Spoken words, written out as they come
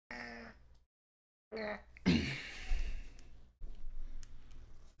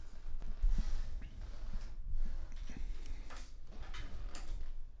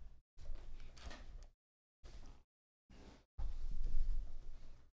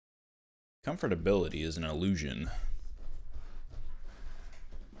Comfortability is an illusion.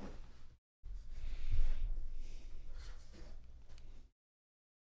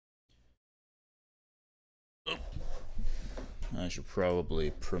 I should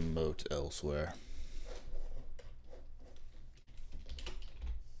probably promote elsewhere.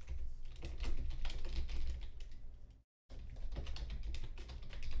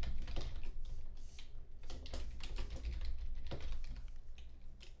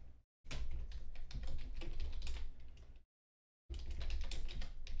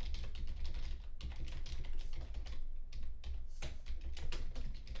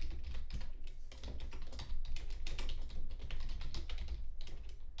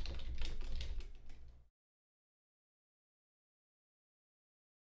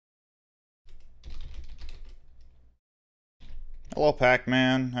 Hello,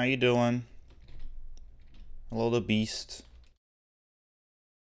 Pac-Man. How you doing? Hello, the Beast.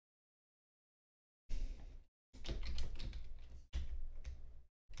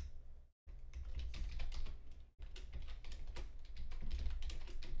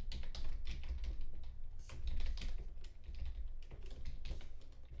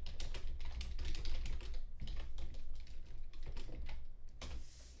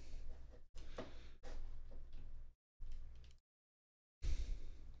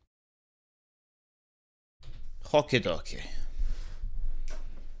 Hockey dokie.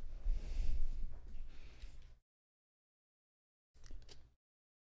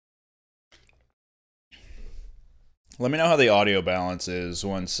 Let me know how the audio balance is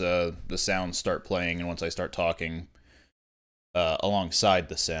once the sounds start playing and once I start talking alongside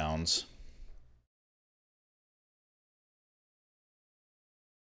the sounds.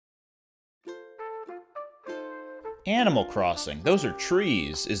 Animal Crossing. Those are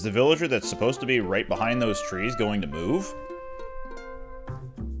trees. Is the villager that's supposed to be right behind those trees going to move?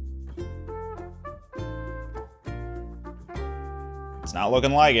 It's not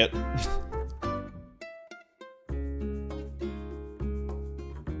looking like it.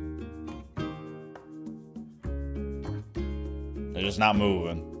 They're just not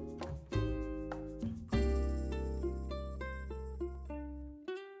moving.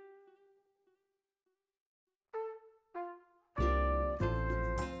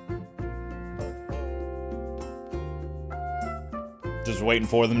 Just waiting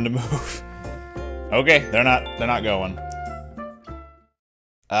for them to move. Okay, they're not going.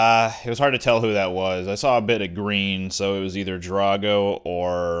 It was hard to tell who that was. I saw a bit of green, so it was either Drago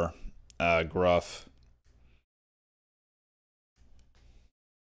or Gruff.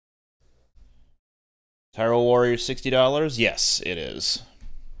 Hyrule Warrior $60? Yes, it is.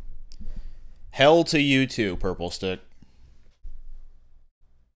 Hell to you too, Purple Stick.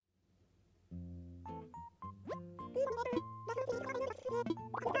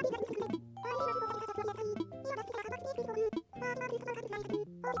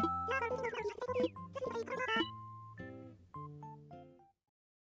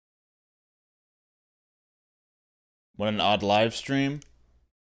 What an odd live stream.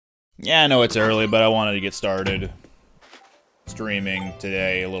 Yeah, I know it's early, but I wanted to get started streaming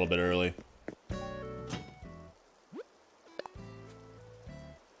today a little bit early.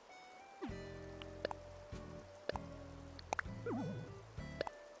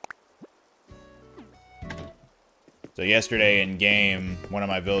 So yesterday in game, one of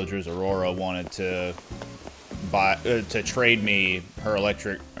my villagers, Aurora, wanted to trade me her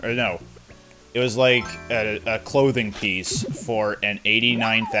electric, or no, it was like a clothing piece for an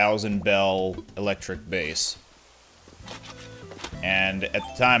 89,000 bell electric base. And at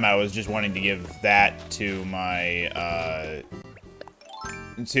the time, I was just wanting to give that to my,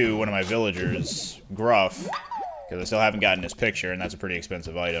 to one of my villagers, Gruff, because I still haven't gotten his picture, and that's a pretty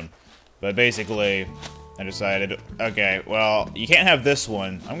expensive item. But basically, I decided, okay, well, you can't have this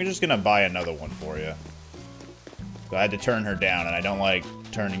one. I'm just gonna buy another one for you. So I had to turn her down, and I don't like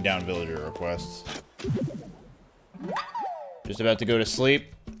turning down villager requests. Just about to go to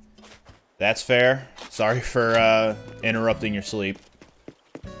sleep. That's fair. Sorry for interrupting your sleep.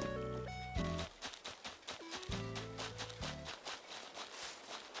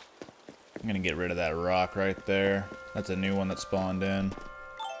 I'm gonna get rid of that rock right there. That's a new one that spawned in.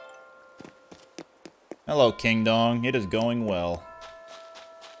 Hello, King Dong. It is going well.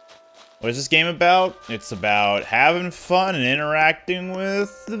 What is this game about? It's about having fun and interacting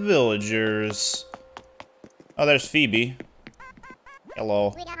with the villagers. Oh, there's Phoebe.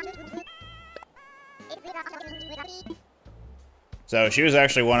 Hello. So she was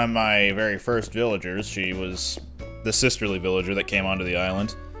actually one of my very first villagers. She was the sisterly villager that came onto the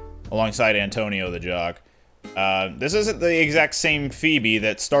island, alongside Antonio the Jock. This isn't the exact same Phoebe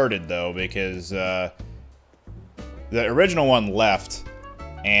that started, though, because the original one left,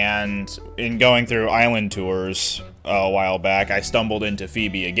 and in going through island tours a while back, I stumbled into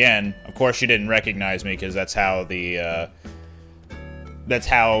Phoebe again. Of course, she didn't recognize me, because that's how the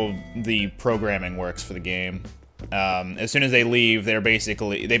programming works for the game. As soon as they leave, they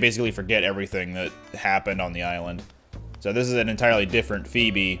basically forget everything that happened on the island. So this is an entirely different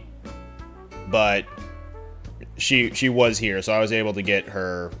Phoebe, but she was here, so I was able to get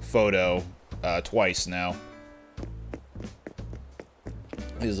her photo twice now.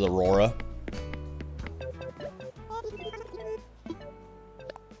 This is Aurora.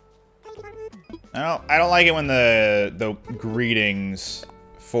 I don't like it when the greetings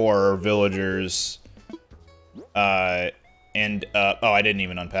for villagers end up. Oh, I didn't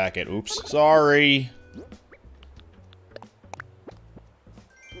even unpack it. Oops, sorry.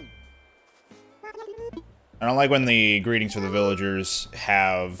 I don't like when the greetings for the villagers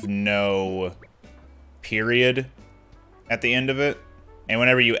have no period at the end of it. And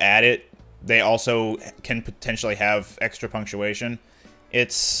whenever you add it, they also can potentially have extra punctuation.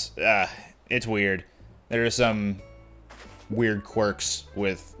 It's weird. There are some weird quirks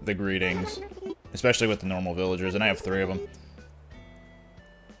with the greetings, especially with the normal villagers, and I have 3 of them.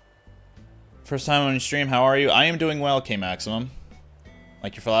 First time on your stream, how are you? I am doing well, K-Maximum.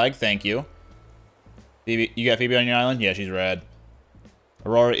 Like your flag? Thank you. Phoebe, you got Phoebe on your island? Yeah, she's rad.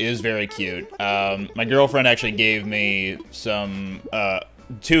 Aurora is very cute. My girlfriend actually gave me some,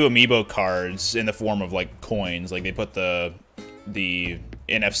 2 amiibo cards in the form of, like, coins. Like, they put the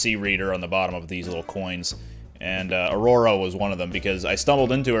NFC reader on the bottom of these little coins. And, Aurora was one of them, because I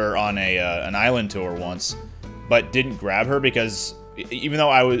stumbled into her on an island tour once, but didn't grab her because, even though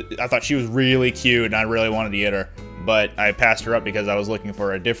I thought she was really cute and I really wanted to get her, but I passed her up because I was looking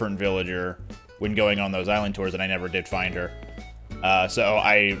for a different villager when going on those island tours, and I never did find her. So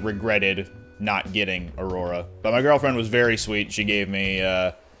I regretted not getting Aurora. But my girlfriend was very sweet. She gave me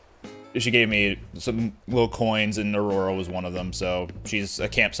some little coins, and Aurora was one of them. So she's a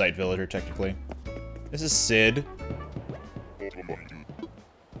campsite villager, technically. This is Sid.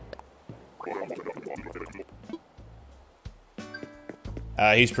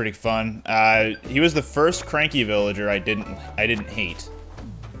 He's pretty fun. He was the first cranky villager I didn't hate.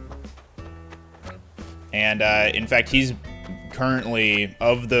 And, in fact, he's currently,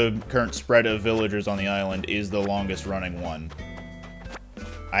 of the current spread of villagers on the island, is the longest running one.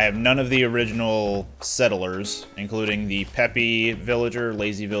 I have none of the original settlers, including the Peppy villager,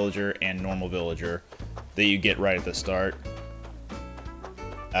 lazy villager, and normal villager that you get right at the start.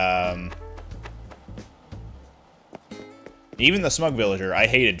 Even the smug villager, I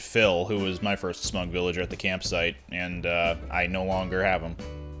hated Phil, who was my first smug villager at the campsite, and I no longer have him.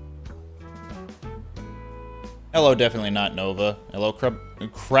 Hello, definitely not Nova. Hello,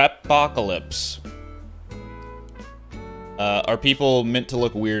 Crapocalypse. Are people meant to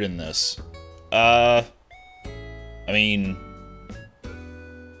look weird in this? I mean...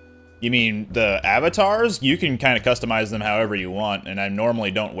 You mean the avatars? You can kind of customize them however you want, and I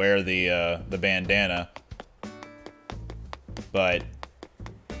normally don't wear the bandana. But...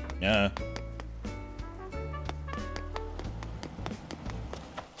 yeah.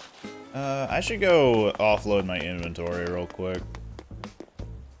 I should go offload my inventory real quick.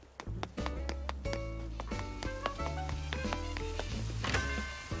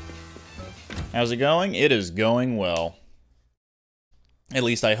 How's it going? It is going well. At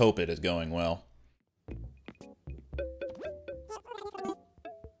least I hope it is going well.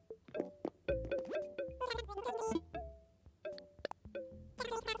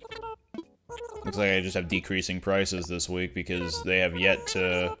 Looks like I just have decreasing prices this week because they have yet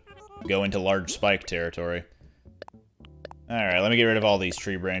to go into large spike territory. Alright, let me get rid of all these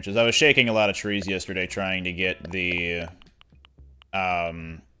tree branches. I was shaking a lot of trees yesterday trying to get the,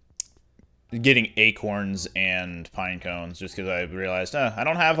 getting acorns and pine cones, just because I realized, I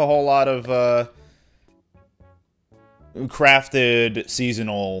don't have a whole lot of, crafted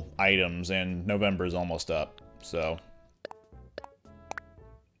seasonal items, and November's almost up, so...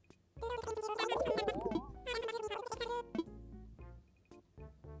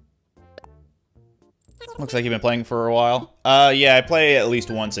 Looks like you've been playing for a while. Yeah, I play at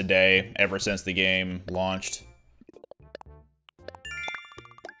least once a day ever since the game launched.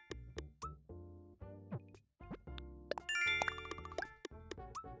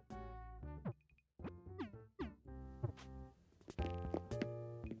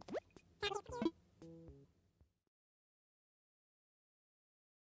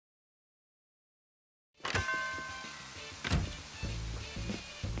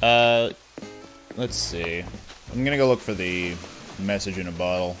 Let's see. I'm gonna go look for the message in a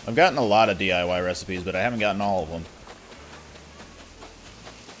bottle. I've gotten a lot of DIY recipes, but I haven't gotten all of them.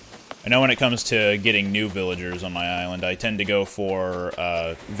 I know when it comes to getting new villagers on my island, I tend to go for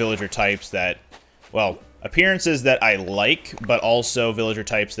villager types that, well, appearances that I like, but also villager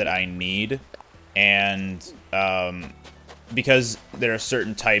types that I need. And because there are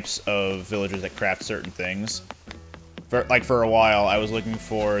certain types of villagers that craft certain things. For a while, I was looking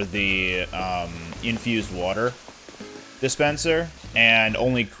for the infused water dispenser, and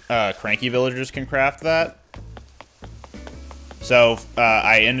only cranky villagers can craft that. So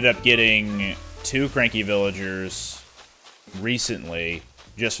I ended up getting 2 cranky villagers recently,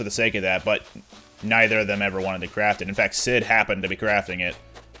 just for the sake of that, but neither of them ever wanted to craft it. In fact, Sid happened to be crafting it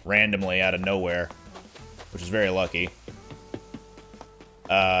randomly out of nowhere, which is very lucky.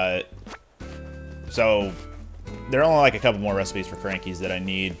 So there are only like a couple more recipes for crankies that I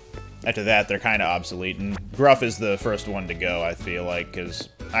need. After that, they're kind of obsolete, and Gruff is the first one to go, I feel like, because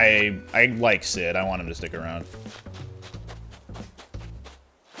I like Sid. I want him to stick around.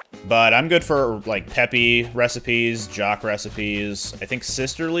 But I'm good for, like, peppy recipes, jock recipes, I think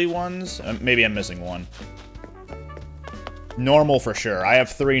sisterly ones? Maybe I'm missing one. Normal for sure. I have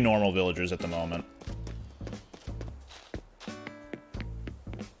 3 normal villagers at the moment.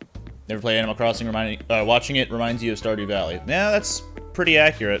 Never played Animal Crossing, watching it reminds you of Stardew Valley. Yeah, that's pretty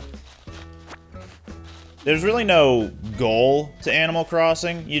accurate. There's really no goal to Animal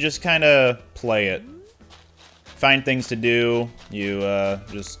Crossing. You just kind of play it. Find things to do. You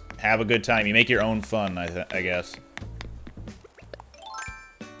just have a good time. You make your own fun, I guess.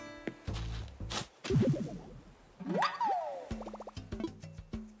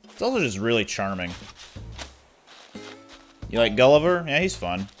 It's also just really charming. You like Gulliver? Yeah, he's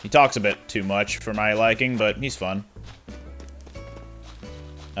fun. He talks a bit too much for my liking, but he's fun.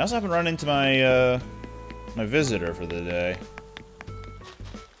 I also haven't run into my, my visitor for the day.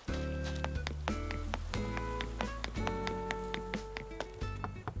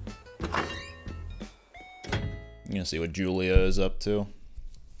 I'm gonna see what Julia is up to.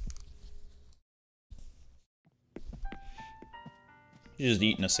 She's just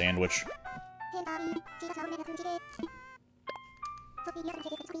eating a sandwich.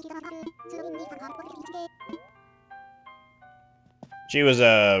 She was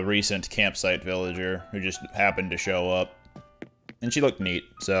a recent campsite villager who just happened to show up. And she looked neat,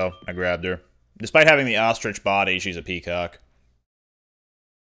 so I grabbed her. Despite having the ostrich body, she's a peacock.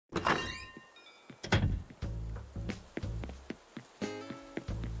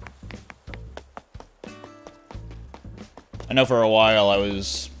 I know for a while I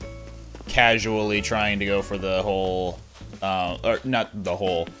was casually trying to go for the whole, or not the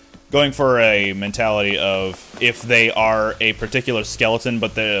whole, going for a mentality of if they are a particular skeleton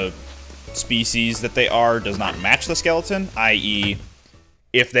but the species that they are does not match the skeleton, i.e.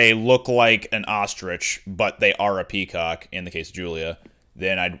 if they look like an ostrich but they are a peacock, in the case of Julia,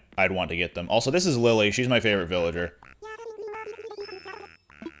 then I'd want to get them. Also, this is Lily. She's my favorite villager.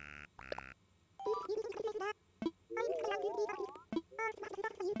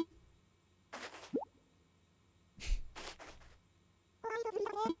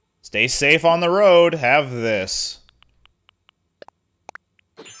 Stay safe on the road. Have this.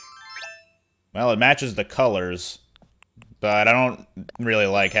 Well, it matches the colors, but I don't really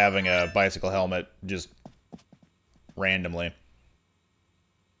like having a bicycle helmet just randomly.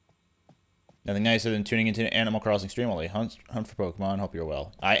 Nothing nicer than tuning into an Animal Crossing stream while they hunt for Pokemon. Hope you're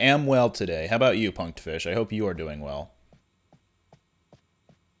well. I am well today. How about you, Punked Fish? I hope you are doing well.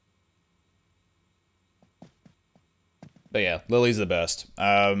 But yeah, Lily's the best.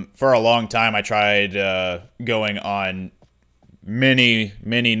 For a long time, I tried going on many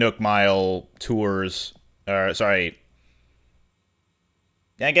Nook Mile tours. Sorry.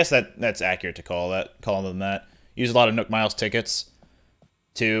 Yeah, I guess that's accurate to call them that. Used a lot of Nook Miles tickets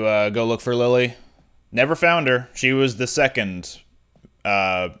to go look for Lily. Never found her. She was the second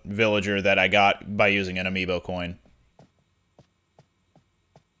villager that I got by using an amiibo coin.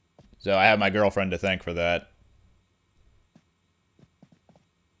 So I have my girlfriend to thank for that.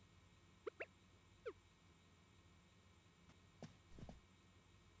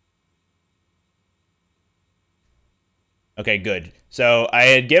 Okay, good. So I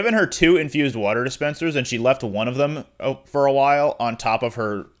had given her 2 infused water dispensers, and she left one of them for a while on top of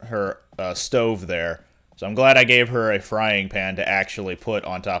her stove there. So I'm glad I gave her a frying pan to actually put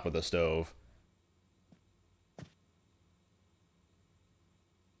on top of the stove.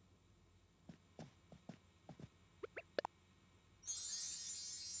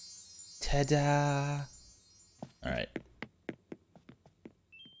 Ta-da! All right.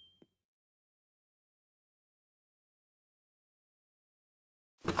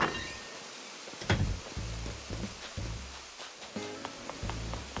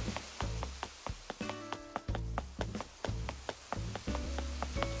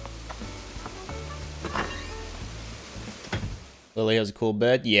 Lily has a cool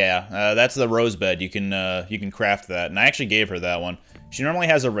bed. Yeah, that's the rose bed. You can craft that, and I actually gave her that one. She normally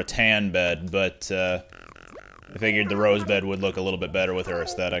has a rattan bed, but I figured the rose bed would look a little bit better with her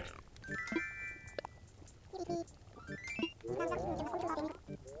aesthetic.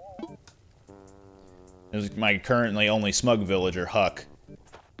 This is my currently only smug villager, Huck.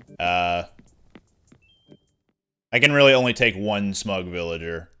 I can really only take one smug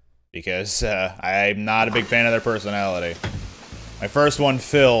villager, because I'm not a big fan of their personality. My first one,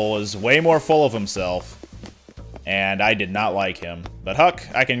 Phil, was way more full of himself, and I did not like him. But Huck,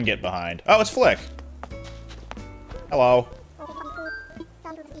 I can get behind. Oh, it's Flick! Hello.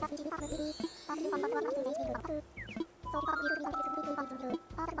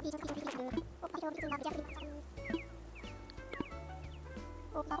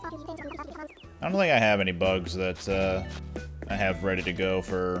 I don't think I have any bugs that I have ready to go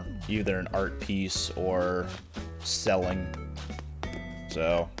for either an art piece or selling.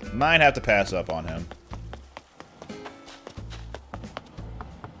 So, might have to pass up on him.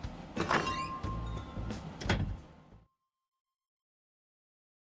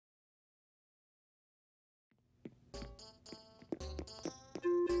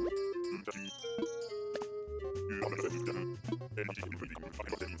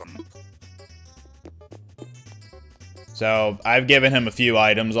 So, I've given him a few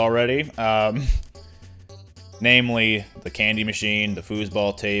items already. Namely, the candy machine, the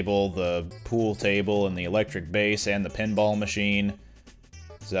foosball table, the pool table, and the electric bass, and the pinball machine.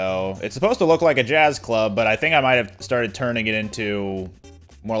 So, it's supposed to look like a jazz club, but I think I might have started turning it into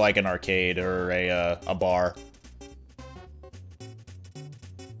more like an arcade or a bar.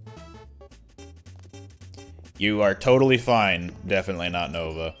 You are totally fine. Definitely not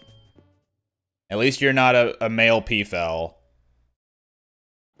Nova. At least you're not a male peafowl.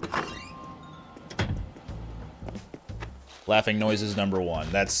 Laughing noises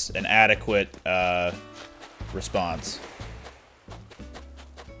 #1. That's an adequate response.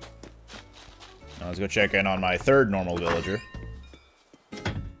 Now let's go check in on my third normal villager.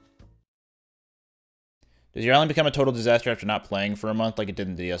 Does your island become a total disaster after not playing for a month like it did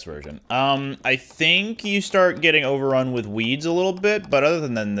in the DS version? I think you start getting overrun with weeds a little bit, but other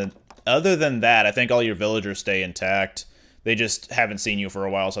than that, I think all your villagers stay intact. They just haven't seen you for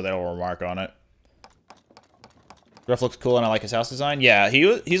a while, so they'll remark on it. Gruff looks cool, and I like his house design. Yeah,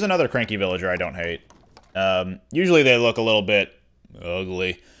 he's another cranky villager I don't hate. Usually they look a little bit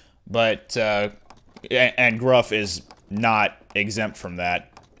ugly, but and Gruff is not exempt from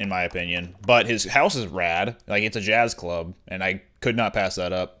that, in my opinion. But his house is rad. Like, it's a jazz club, and I could not pass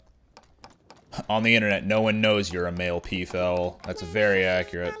that up. On the internet, no one knows you're a male peafowl. That's very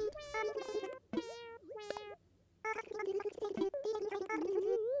accurate.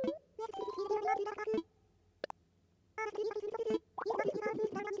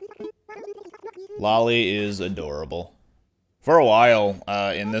 Lolly is adorable. For a while,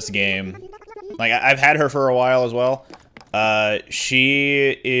 in this game, like, I've had her for a while as well.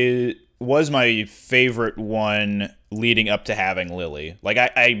 She was my favorite one leading up to having Lily. Like,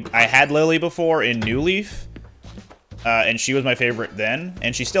 I had Lily before in New Leaf, and she was my favorite then,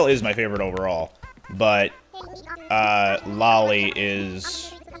 and she still is my favorite overall. But, Lolly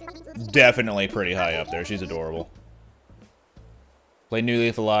is definitely pretty high up there. She's adorable. Play New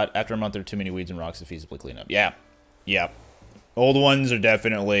Leaf a lot. After a month, there are too many weeds and rocks to feasibly clean up. Yeah. Yeah. Old ones are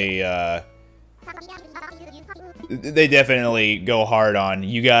definitely, they definitely go hard on.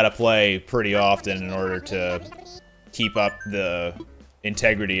 You gotta play pretty often in order to keep up the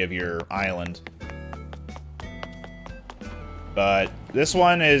integrity of your island. But this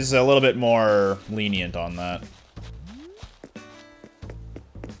one is a little bit more lenient on that.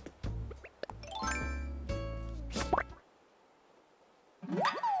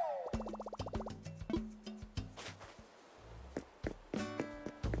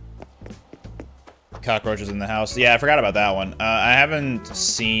 Cockroaches in the house. Yeah, I forgot about that one. I haven't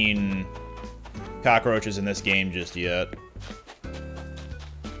seen cockroaches in this game just yet.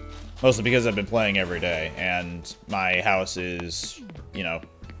 Mostly because I've been playing every day, and my house is, you know,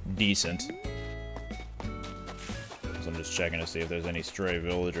 decent. So I'm just checking to see if there's any stray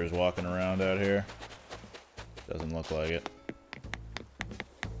villagers walking around out here. Doesn't look like it.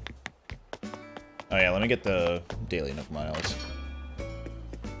 Oh yeah, let me get the daily Nook Miles.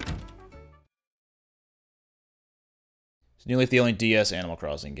 Is New Leaf the only DS Animal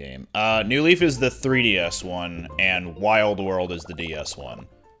Crossing game? New Leaf is the 3DS one, and Wild World is the DS one.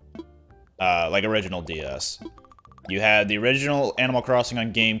 Like original DS. You had the original Animal Crossing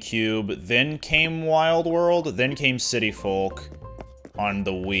on GameCube, then came Wild World, then came City Folk on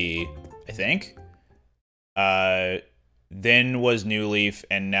the Wii, I think. then was New Leaf,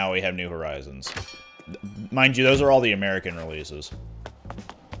 and now we have New Horizons. Mind you, those are all the American releases.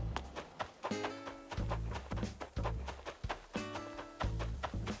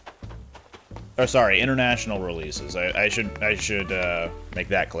 Oh, sorry, international releases. I should make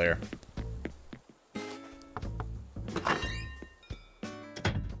that clear.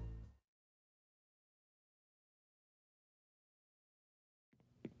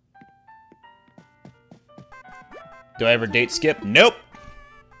 Do I ever date skip? Nope.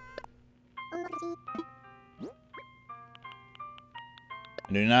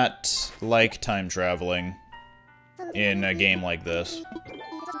 I do not like time traveling in a game like this.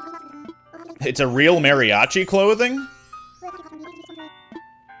 It's a real mariachi clothing?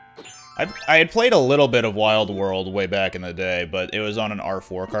 I had played a little bit of Wild World way back in the day, but it was on an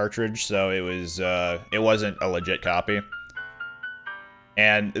R4 cartridge, so it wasn't a legit copy.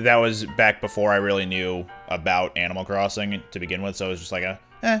 And that was back before I really knew about Animal Crossing to begin with, so I was just like,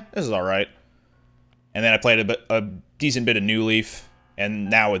 this is alright. And then I played a decent bit of New Leaf, and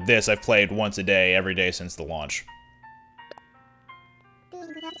now with this, I've played once a day, every day since the launch.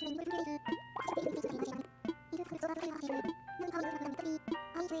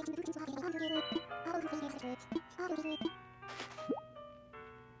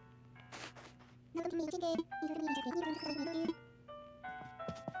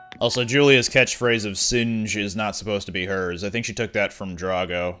 Also, Julia's catchphrase of Singe is not supposed to be hers. I think she took that from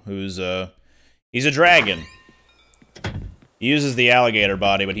Drago, who's, he's a dragon. He uses the alligator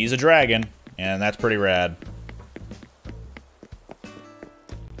body, but he's a dragon, and that's pretty rad.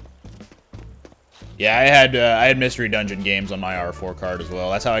 Yeah, I had Mystery Dungeon games on my R4 card as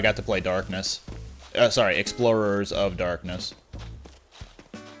well. That's how I got to play Darkness. Sorry, Explorers of Darkness.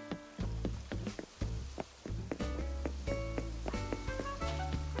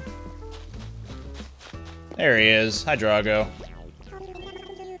 There he is. Hi, Drago.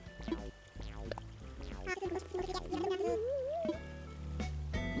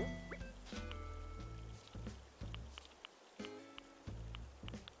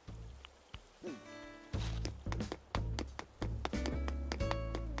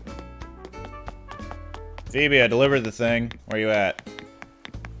 Phoebe, I delivered the thing. Where you at?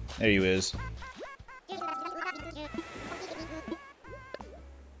 There you is.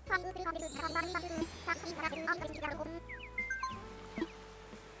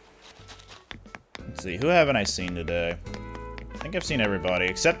 Let's see, who haven't I seen today? I think I've seen everybody,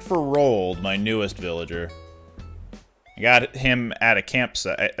 except for Rold, my newest villager. I got him at a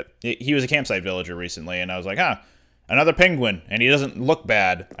campsite. He was a campsite villager recently, and I was like, huh, another penguin, and he doesn't look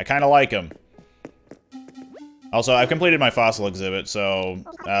bad. I kind of like him. Also, I've completed my fossil exhibit, so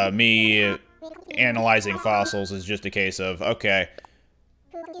me analyzing fossils is just a case of, okay,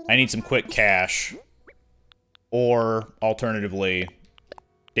 I need some quick cash, or alternatively,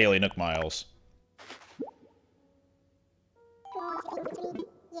 daily Nook miles.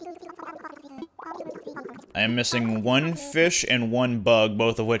 I am missing one fish and one bug,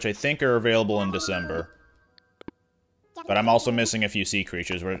 both of which I think are available in December. But I'm also missing a few sea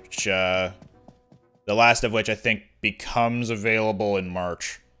creatures, which, the last of which I think becomes available in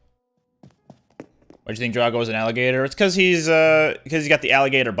March. Why do you think Drago is an alligator? It's because he's got the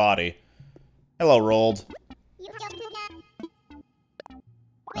alligator body. Hello, Rold.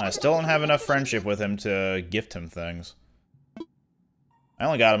 I still don't have enough friendship with him to gift him things. I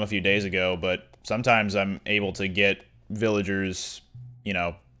only got him a few days ago, but sometimes I'm able to get villagers, you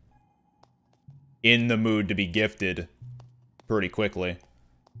know, in the mood to be gifted pretty quickly.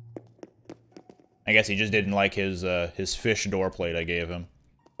 I guess he just didn't like his fish door plate I gave him.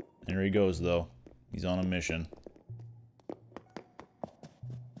 And here he goes, though. He's on a mission.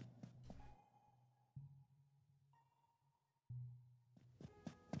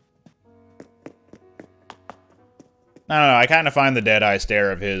 I don't know, I kind of find the dead-eye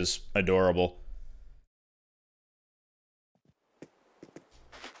stare of his adorable.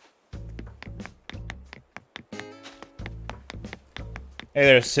 Hey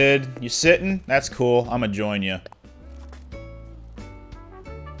there, Sid. You sitting? That's cool. I'ma join you.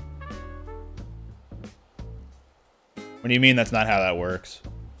 What do you mean that's not how that works?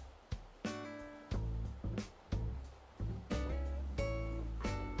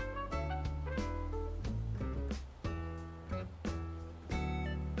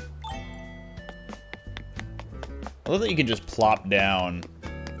 I love that you can just plop down,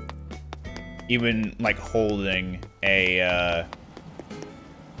 even, like, holding a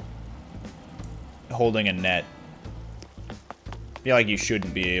net. I feel like you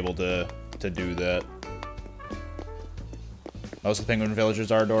shouldn't be able to do that. Most of the penguin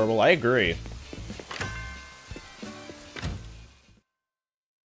villagers are adorable. I agree.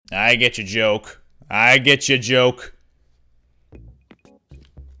 I get your joke. I get your joke.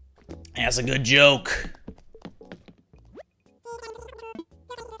 That's a good joke.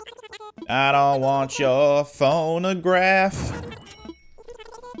 I don't want your phonograph.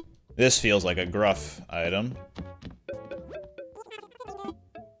 This feels like a gruff item.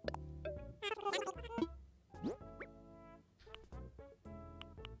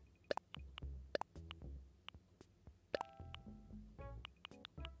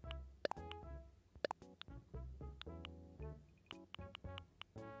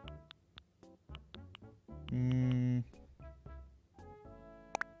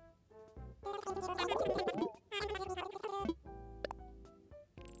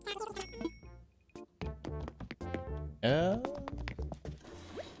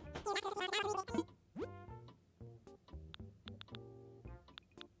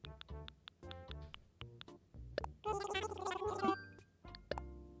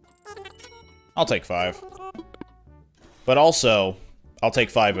 I'll take 5. But also, I'll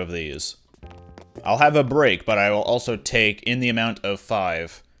take 5 of these. I'll have a break, but I will also take, in the amount of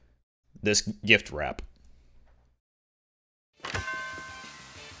 5, this gift wrap.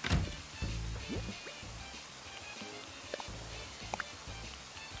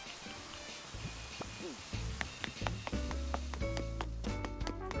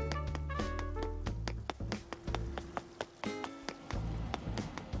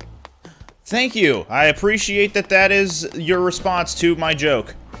 Thank you. I appreciate that that is your response to my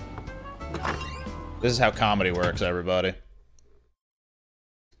joke. This is how comedy works, everybody.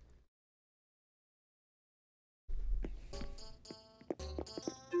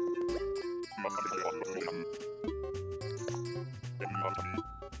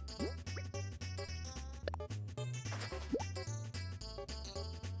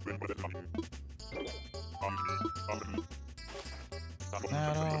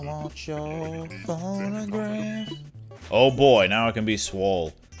 I don't want your phonograph. Oh boy, now I can be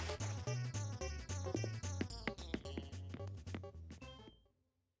swole.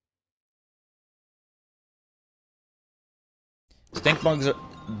 Stink bugs are...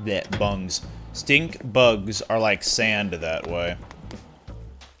 bleh, bungs. Stink bugs are like sand that way.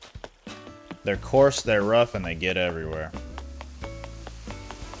 They're coarse, they're rough, and they get everywhere.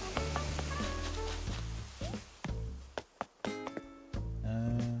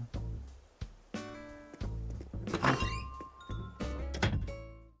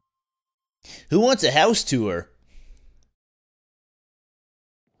 Who wants a house tour?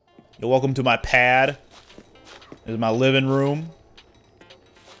 You're welcome to my pad. This is my living room.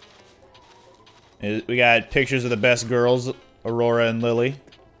 We got pictures of the best girls, Aurora and Lily,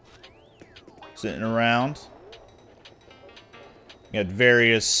 sitting around. We got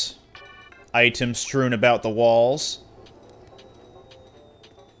various items strewn about the walls.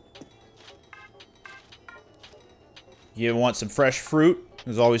 You want some fresh fruit?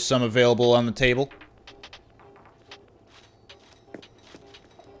 There's always some available on the table.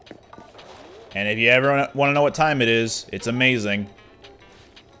 And if you ever want to know what time it is, it's amazing.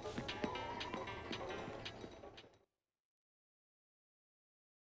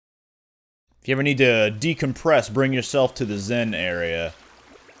 If you ever need to decompress, bring yourself to the Zen area.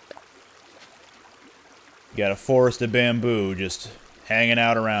 You got a forest of bamboo just hanging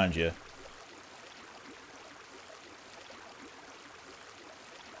out around you.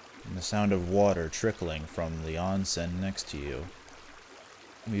 And the sound of water trickling from the onsen next to you.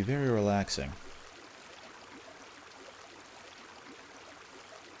 It'll be very relaxing.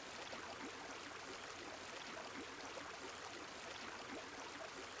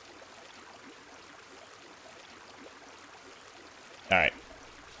 Alright.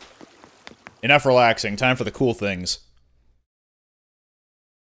 Enough relaxing. Time for the cool things.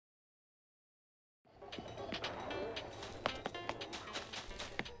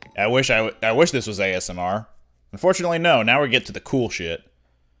 I wish this was ASMR. Unfortunately, no. Now we get to the cool shit.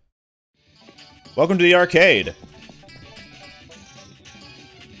 Welcome to the arcade.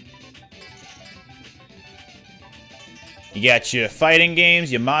 You got your fighting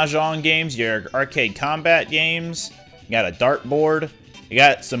games, your mahjong games, your arcade combat games. You got a dartboard. You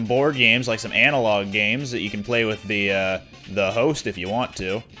got some board games, like some analog games that you can play with the host if you want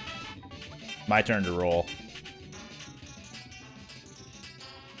to. My turn to roll.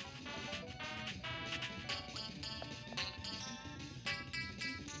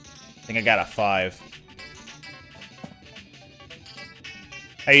 I think I got a 5.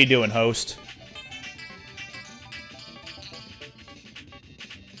 How you doing, host?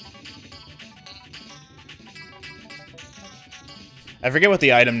 I forget what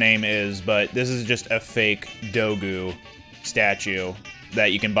the item name is, but this is just a fake Dogu statue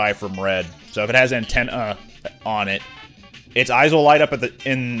that you can buy from Red. So if it has antenna on it, its eyes will light up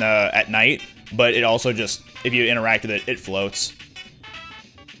at night, but it also just, if you interact with it, it floats.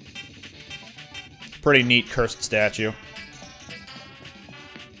 Pretty neat cursed statue.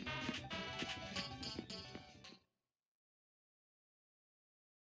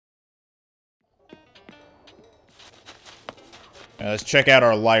 Let's check out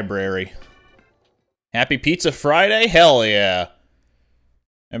our library. Happy Pizza Friday? Hell yeah.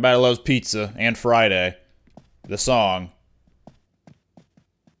 Everybody loves pizza and Friday. The song.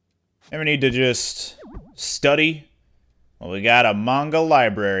 Ever need to just study? Well, we got a manga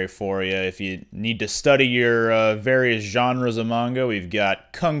library for you. If you need to study your various genres of manga, we've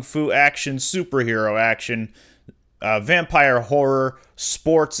got kung fu action, superhero action, vampire horror,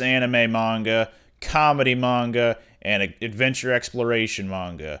 sports anime manga, comedy manga, and adventure exploration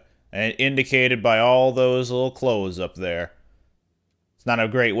manga. And indicated by all those little clothes up there. It's not a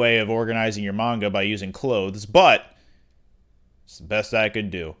great way of organizing your manga by using clothes, but it's the best I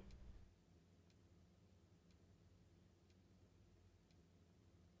could do.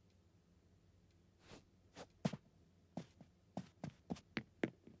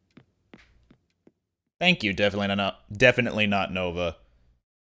 Thank you, definitely not Nova.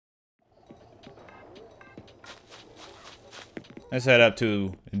 Let's head up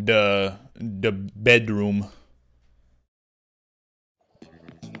to the bedroom.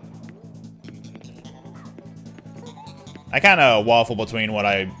 I kind of waffle between what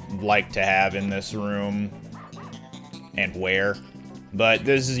I like to have in this room and where, but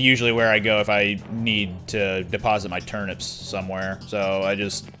this is usually where I go if I need to deposit my turnips somewhere, so I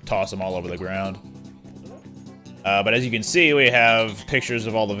just toss them all over the ground. But as you can see, we have pictures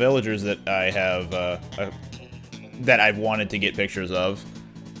of all the villagers that I have, that I've wanted to get pictures of.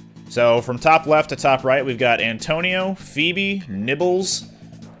 So from top left to top right, we've got Antonio, Phoebe, Nibbles,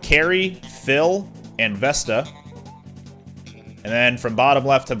 Carrie, Phil, and Vesta. And then from bottom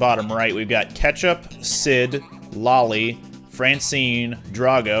left to bottom right, we've got Ketchup, Sid, Lolly, Francine,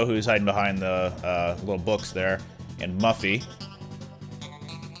 Drago, who's hiding behind the little books there, and Muffy.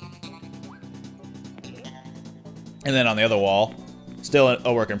 And then on the other wall, still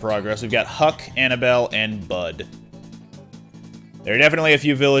a work in progress, we've got Huck, Annabelle, and Bud. There are definitely a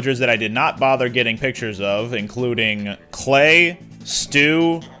few villagers that I did not bother getting pictures of, including Clay,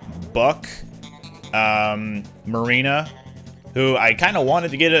 Stu, Buck, Marina, who I kind of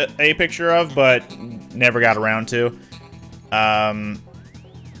wanted to get a picture of, but never got around to.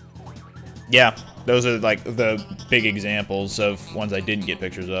 Yeah, those are like the big examples of ones I didn't get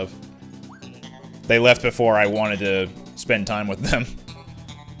pictures of. They left before I wanted to spend time with them.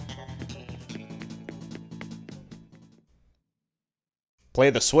 Play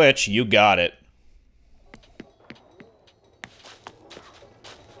the Switch, you got it.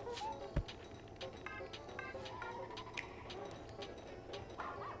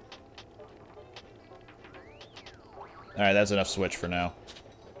 Alright, that's enough Switch for now.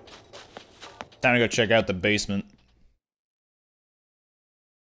 Time to go check out the basement.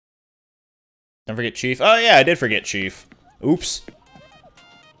 Don't forget Chief. Oh yeah, I did forget Chief. Oops.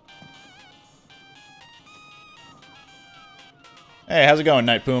 Hey, how's it going,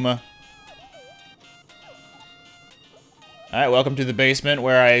 Night Puma? Alright, welcome to the basement,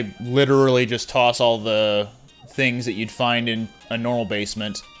 where I literally just toss all the things that you'd find in a normal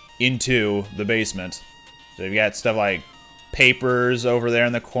basement into the basement. So you've got stuff like papers over there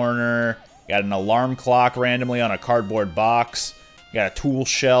in the corner, you got an alarm clock randomly on a cardboard box, you got a tool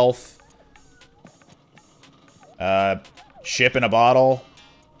shelf, ship in a bottle,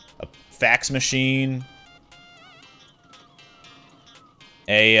 a fax machine,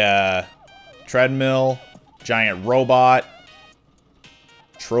 a treadmill, giant robot,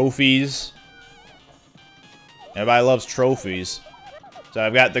 trophies. Everybody loves trophies. So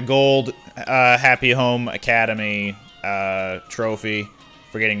I've got the gold Happy Home Academy trophy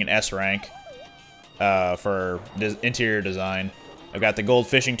for getting an S rank for interior design. I've got the gold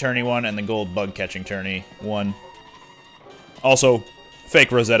fishing tourney one and the gold bug catching tourney one. Also,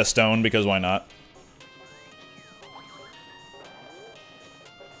 fake Rosetta Stone, because why not?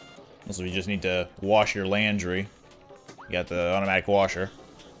 Also, you just need to wash your laundry. You got the automatic washer.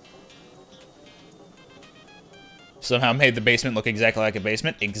 Somehow made the basement look exactly like a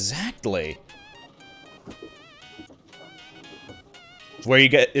basement. Exactly.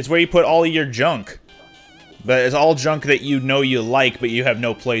 It's where you put all of your junk. But it's all junk that you know you like, but you have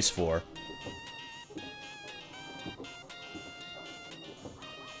no place for.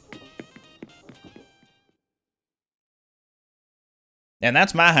 And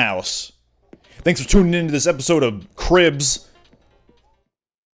that's my house. Thanks for tuning into this episode of Cribs.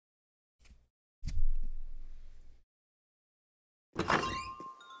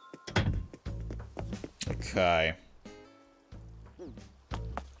 Okay.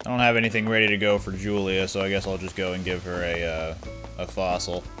 I don't have anything ready to go for Julia, so I guess I'll just go and give her a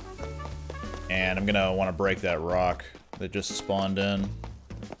fossil. And I'm gonna want to break that rock that just spawned in.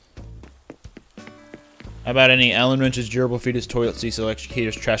 How about any Allen wrenches, durable fetus, toilet seats,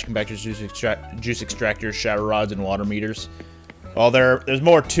 electrocators, trash compactors, juice extractors, shadow rods, and water meters? Well, there's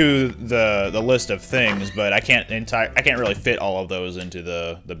more to the list of things, but I can't really fit all of those into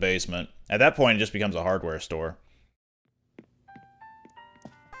the basement. At that point, it just becomes a hardware store.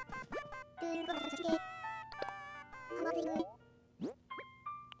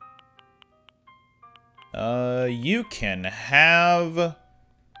 You can have a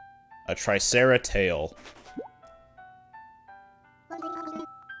Tricera tail.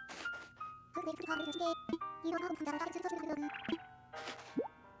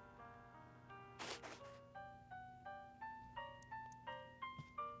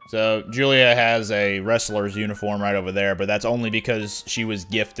 So, Julia has a wrestler's uniform right over there, but that's only because she was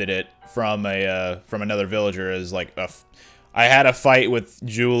gifted it from another villager as like I had a fight with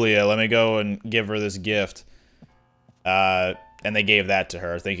Julia, let me go and give her this gift. And they gave that to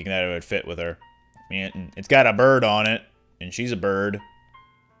her, thinking that it would fit with her. I mean, it's got a bird on it, and she's a bird.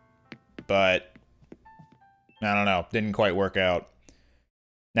 But, I don't know, didn't quite work out.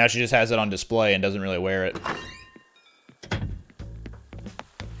 Now she just has it on display and doesn't really wear it.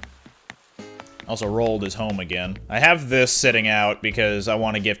 Also, Rold is home again. I have this sitting out because I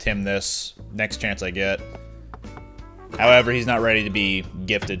want to gift him this next chance I get. However, he's not ready to be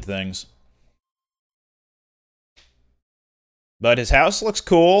gifted things. But his house looks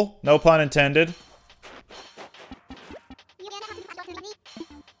cool, no pun intended.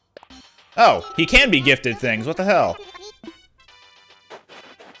 Oh, he can be gifted things, what the hell?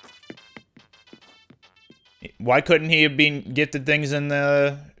 Why couldn't he have been gifted things in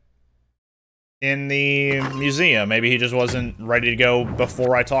the museum? Maybe he just wasn't ready to go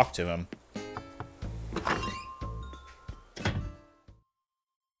before I talked to him.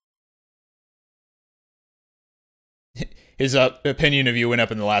 His opinion of you went up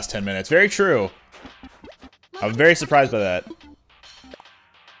in the last 10 minutes. Very true. I was very surprised by that.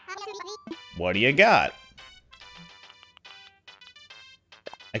 What do you got?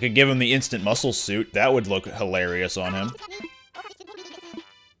 I could give him the instant muscle suit. That would look hilarious on him.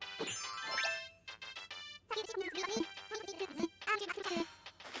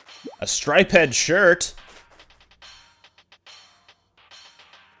 A stripe-head shirt?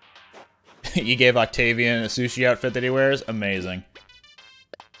 You gave Octavian a sushi outfit that he wears? Amazing.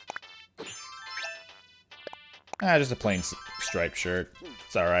 Ah, just a plain striped shirt.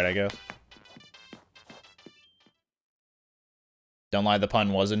 It's alright, I guess. Don't lie, the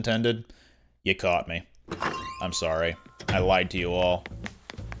pun was intended. You caught me. I'm sorry. I lied to you all.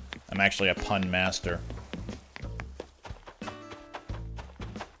 I'm actually a pun master.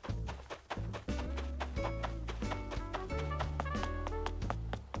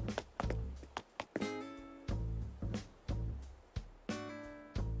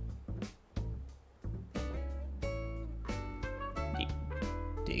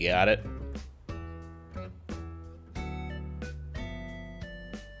 You got it?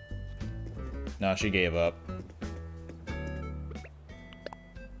 No, she gave up.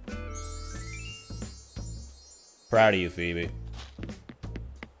 Proud of you, Phoebe.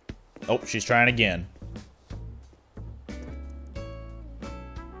 Oh, she's trying again.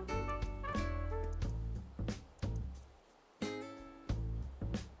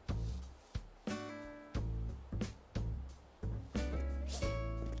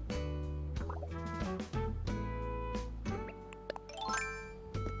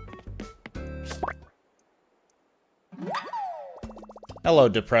 Hello,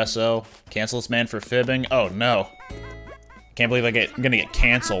 Depresso. Cancel this man for fibbing? Oh, no. Can't believe I'm gonna get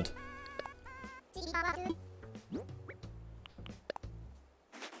canceled.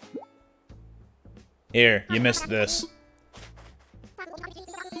 Here, you missed this.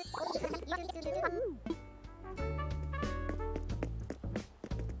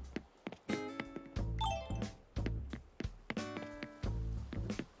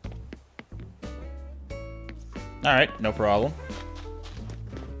 Alright, no problem.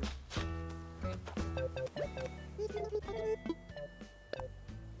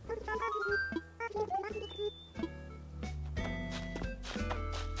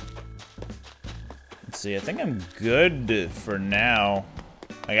 See, I think I'm good for now.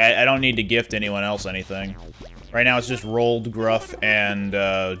 Like, I don't need to gift anyone else anything. Right now, it's just Rold, Gruff, and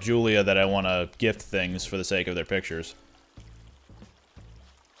Julia that I want to gift things for the sake of their pictures.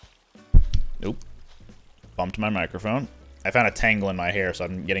 Nope. Bumped my microphone. I found a tangle in my hair, so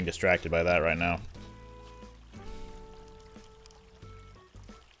I'm getting distracted by that right now.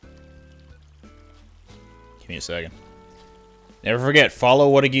 a second. Never forget, follow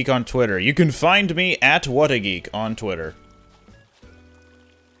What a Geek on Twitter. You can find me at What a Geek on Twitter.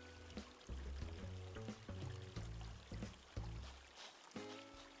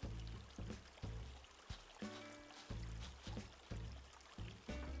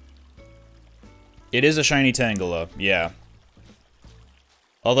 It is a shiny Tangela, yeah.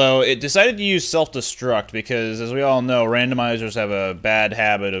 Although, it decided to use self-destruct because, as we all know, randomizers have a bad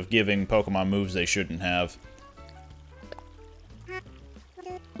habit of giving Pokemon moves they shouldn't have.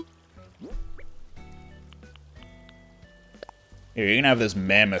 Here, you can have this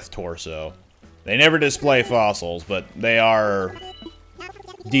mammoth torso. They never display fossils, but they are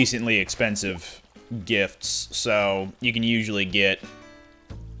decently expensive gifts, so you can usually get,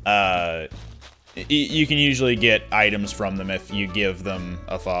 you can usually get items from them if you give them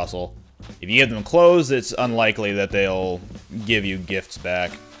a fossil. If you give them clothes, it's unlikely that they'll give you gifts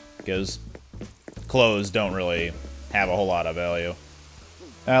back, because clothes don't really have a whole lot of value.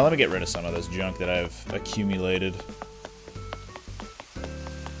 Let me get rid of some of this junk that I've accumulated.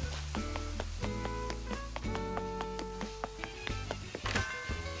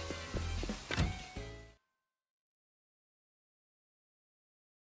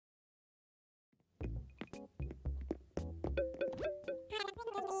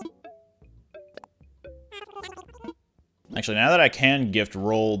 Actually, now that I can gift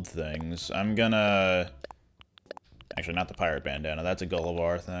rolled things, I'm gonna... Actually, not the pirate bandana. That's a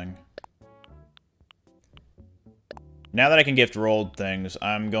Gullivar thing. Now that I can gift rolled things,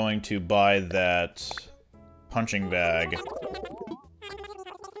 I'm going to buy that punching bag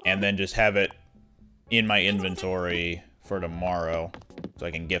and then just have it in my inventory for tomorrow so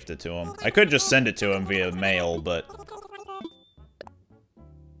I can gift it to him. I could just send it to him via mail, but...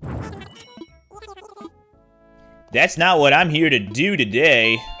 That's not what I'm here to do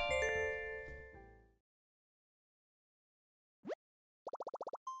today.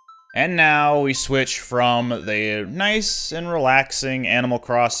 And now we switch from the nice and relaxing Animal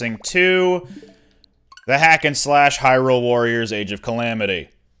Crossing to the hack and slash Hyrule Warriors Age of Calamity.